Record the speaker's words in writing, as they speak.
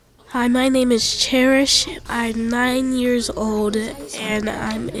Hi, my name is Cherish. I'm 9 years old and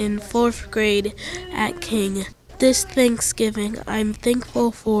I'm in fourth grade at King. This Thanksgiving, I'm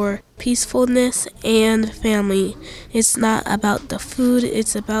thankful for peacefulness and family. It's not about the food,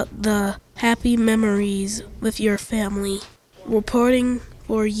 it's about the happy memories with your family. Reporting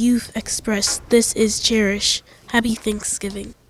for Youth Express, this is Cherish. Happy Thanksgiving.